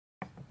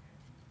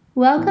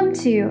Welcome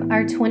to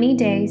our 20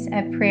 days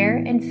of prayer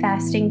and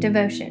fasting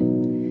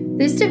devotion.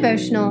 This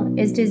devotional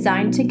is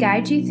designed to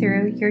guide you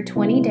through your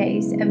 20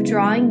 days of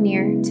drawing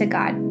near to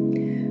God.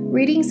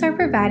 Readings are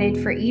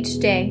provided for each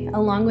day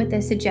along with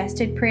a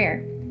suggested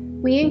prayer.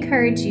 We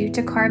encourage you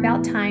to carve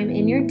out time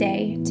in your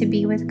day to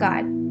be with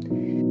God.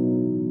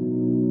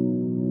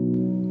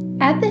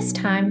 At this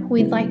time,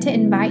 we'd like to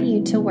invite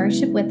you to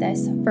worship with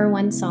us for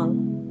one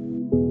song.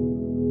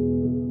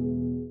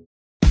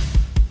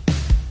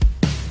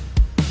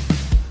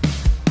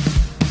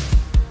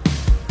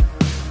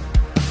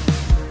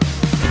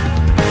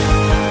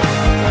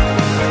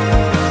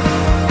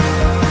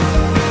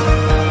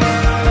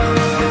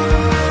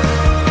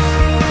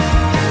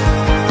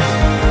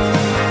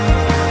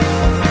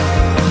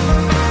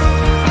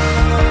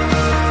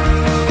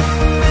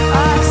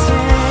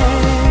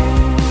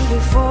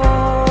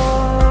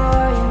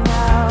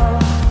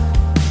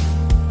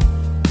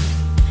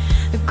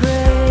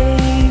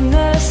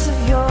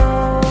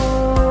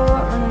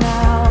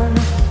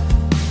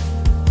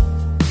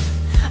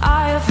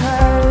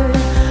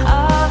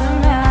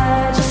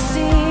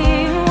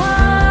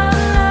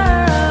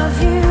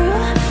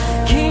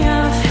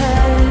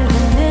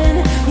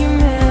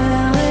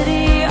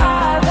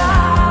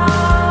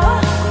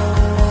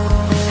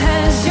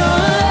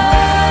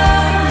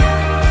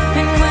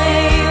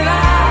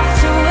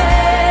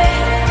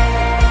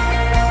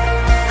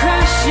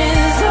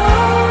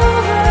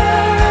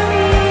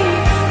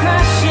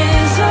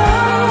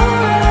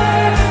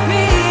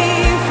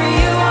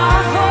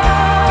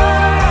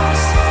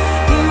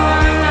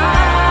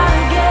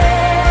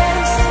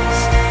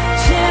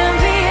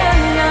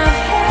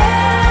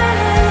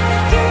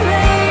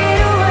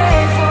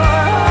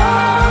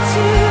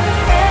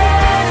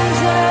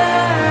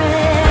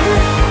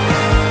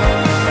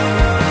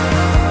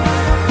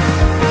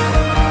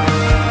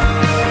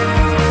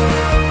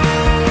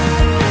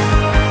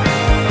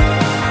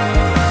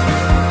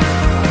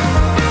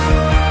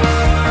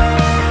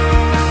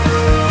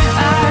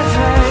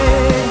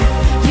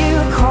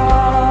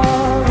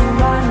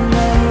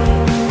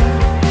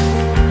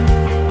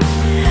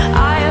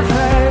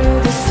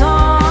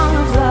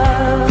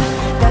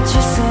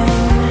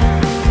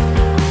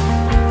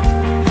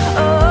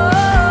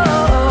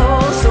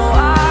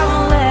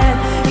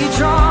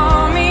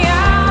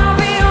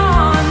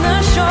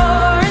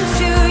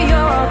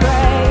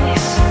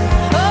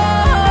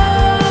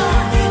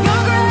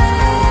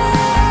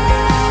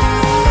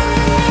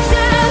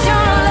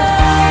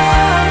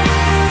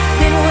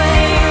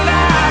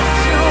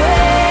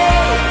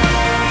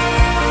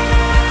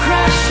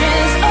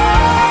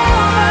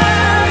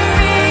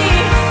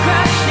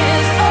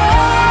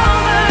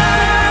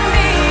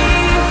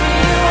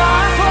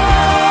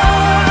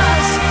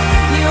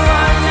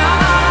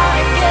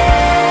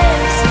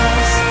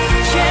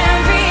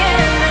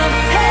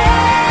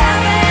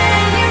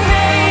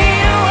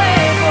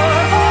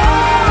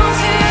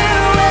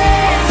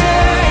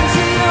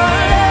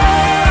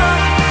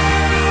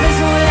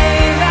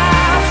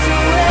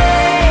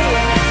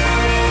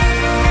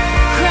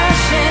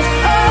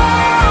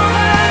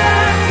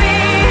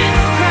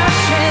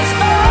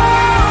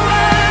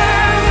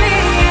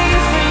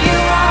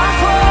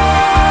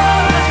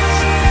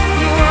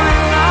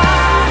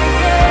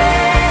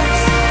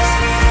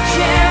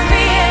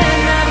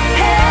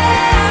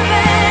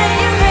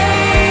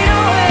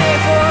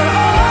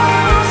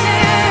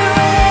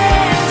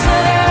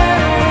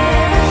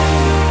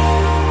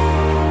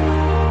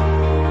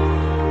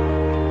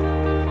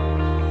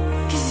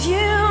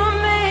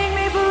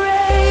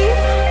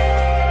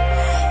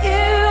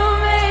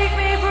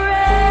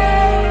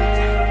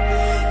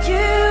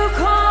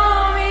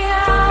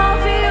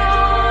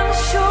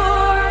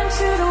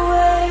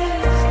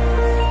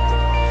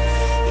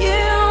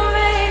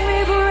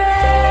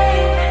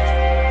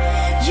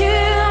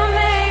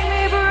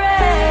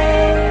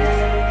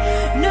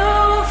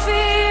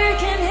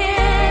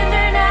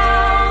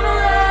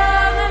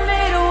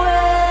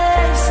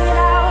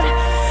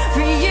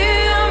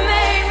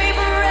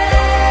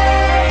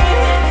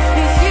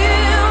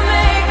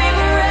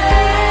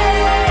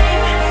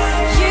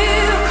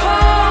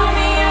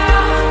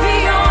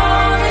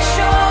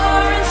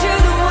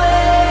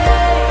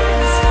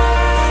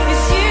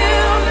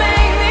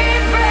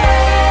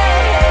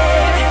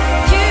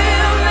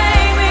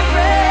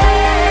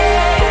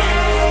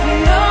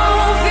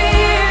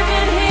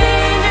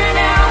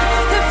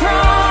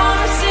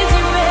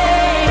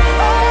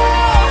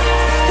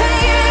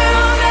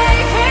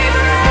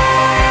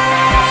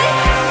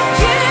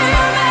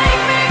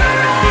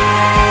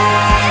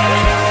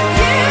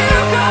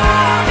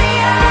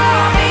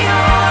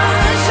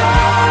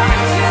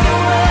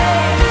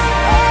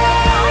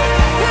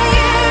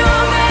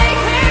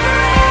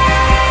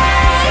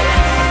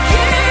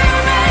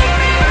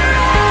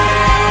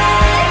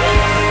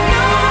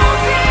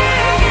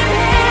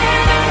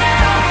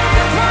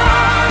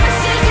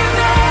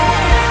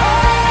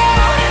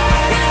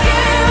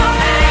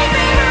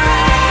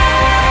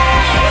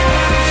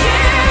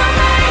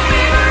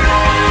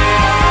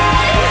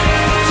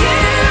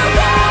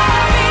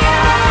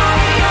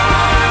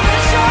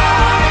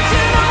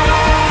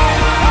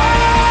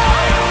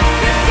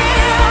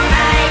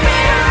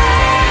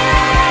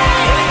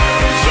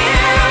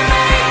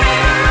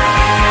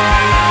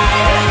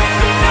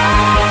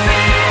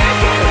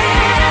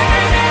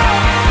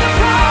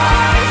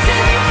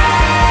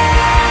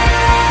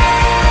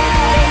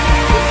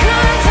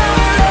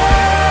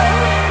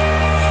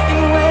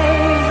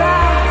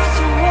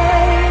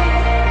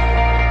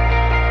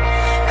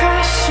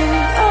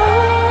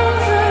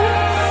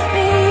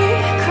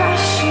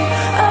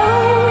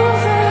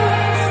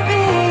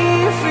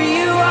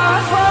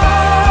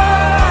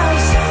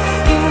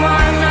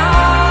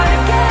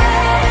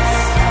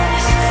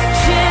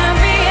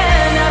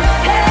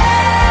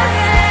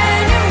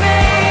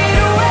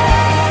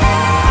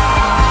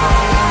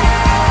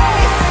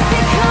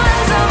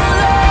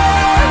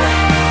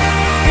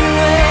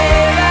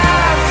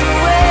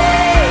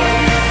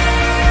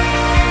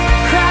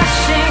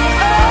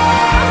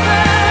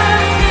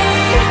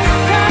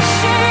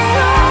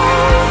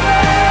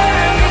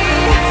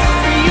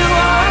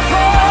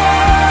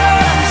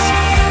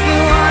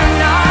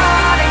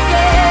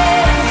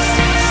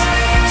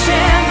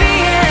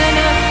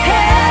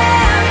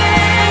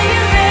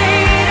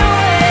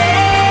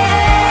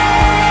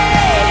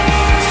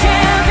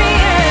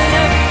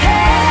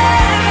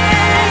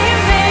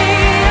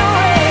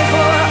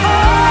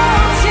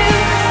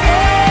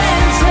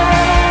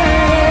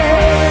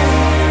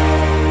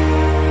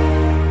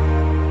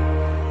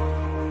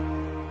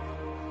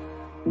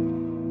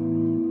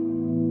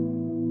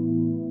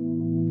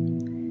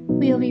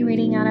 We will be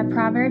reading out of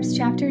Proverbs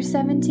chapter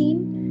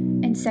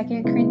 17 and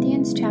 2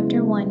 Corinthians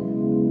chapter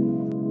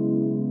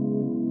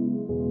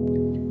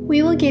 1.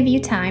 We will give you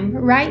time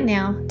right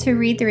now to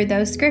read through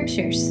those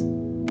scriptures.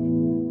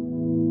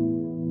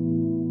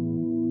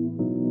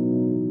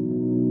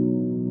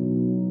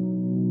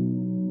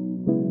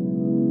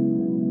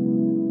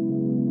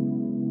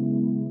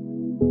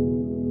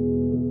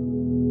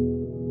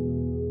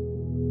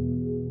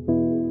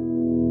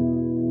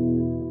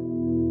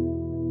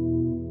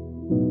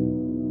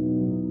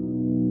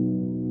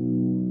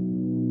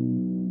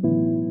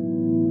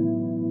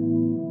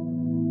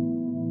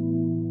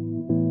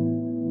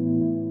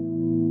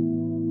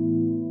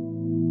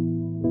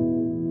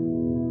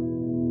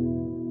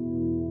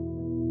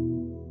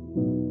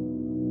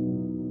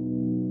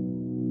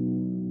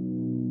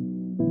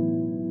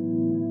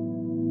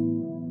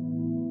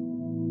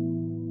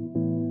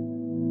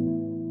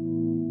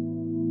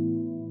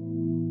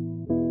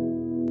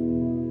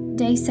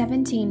 Day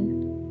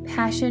 17,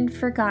 Passion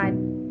for God.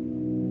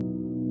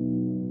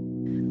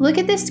 Look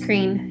at the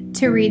screen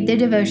to read the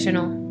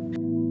devotional.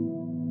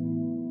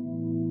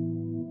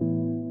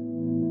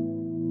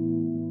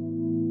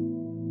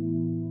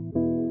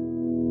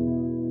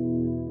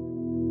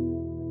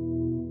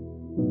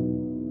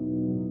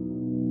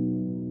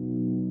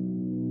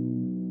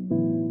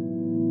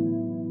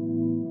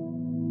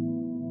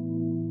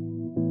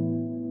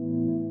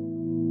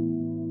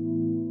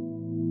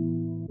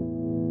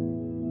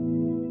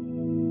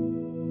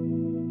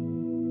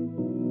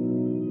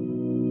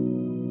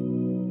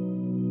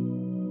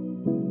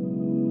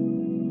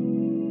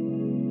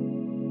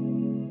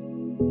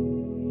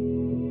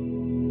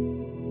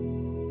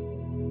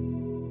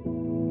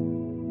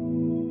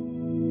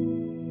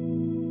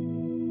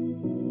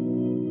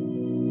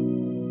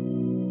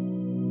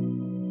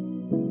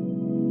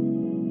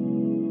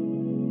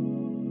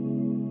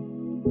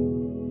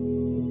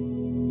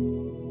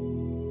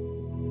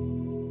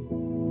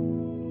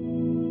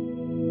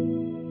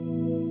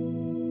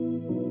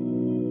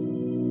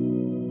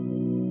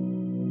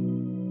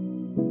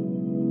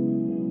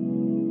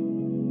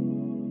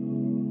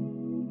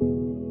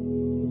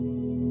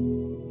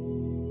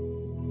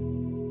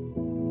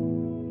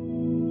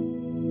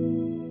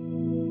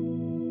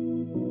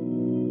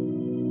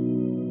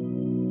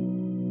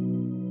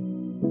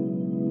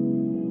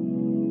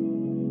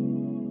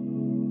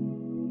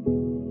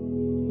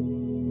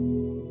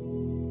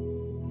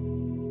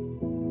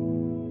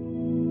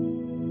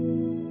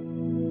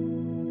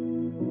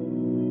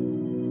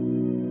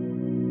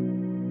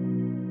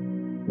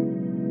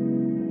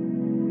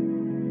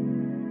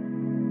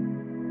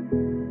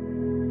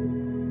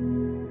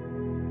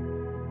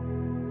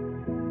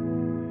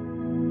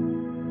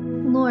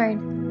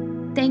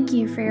 Lord, thank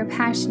you for your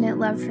passionate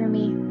love for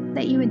me,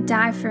 that you would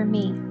die for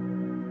me.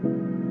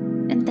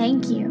 And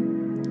thank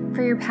you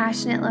for your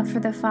passionate love for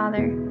the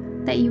Father,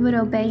 that you would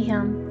obey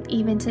him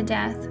even to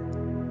death.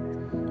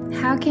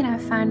 How can I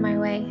find my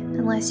way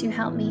unless you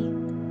help me?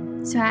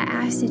 So I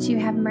ask that you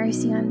have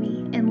mercy on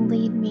me and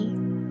lead me.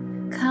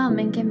 Come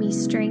and give me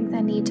strength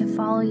I need to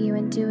follow you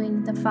in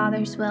doing the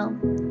Father's will.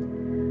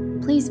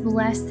 Please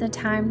bless the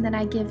time that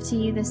I give to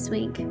you this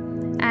week.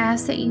 I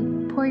ask that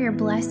you pour your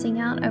blessing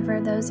out over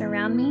those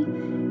around me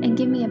and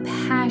give me a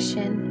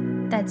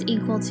passion that's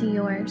equal to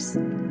yours.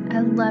 I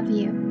love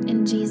you.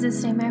 In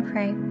Jesus' name I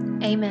pray.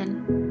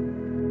 Amen.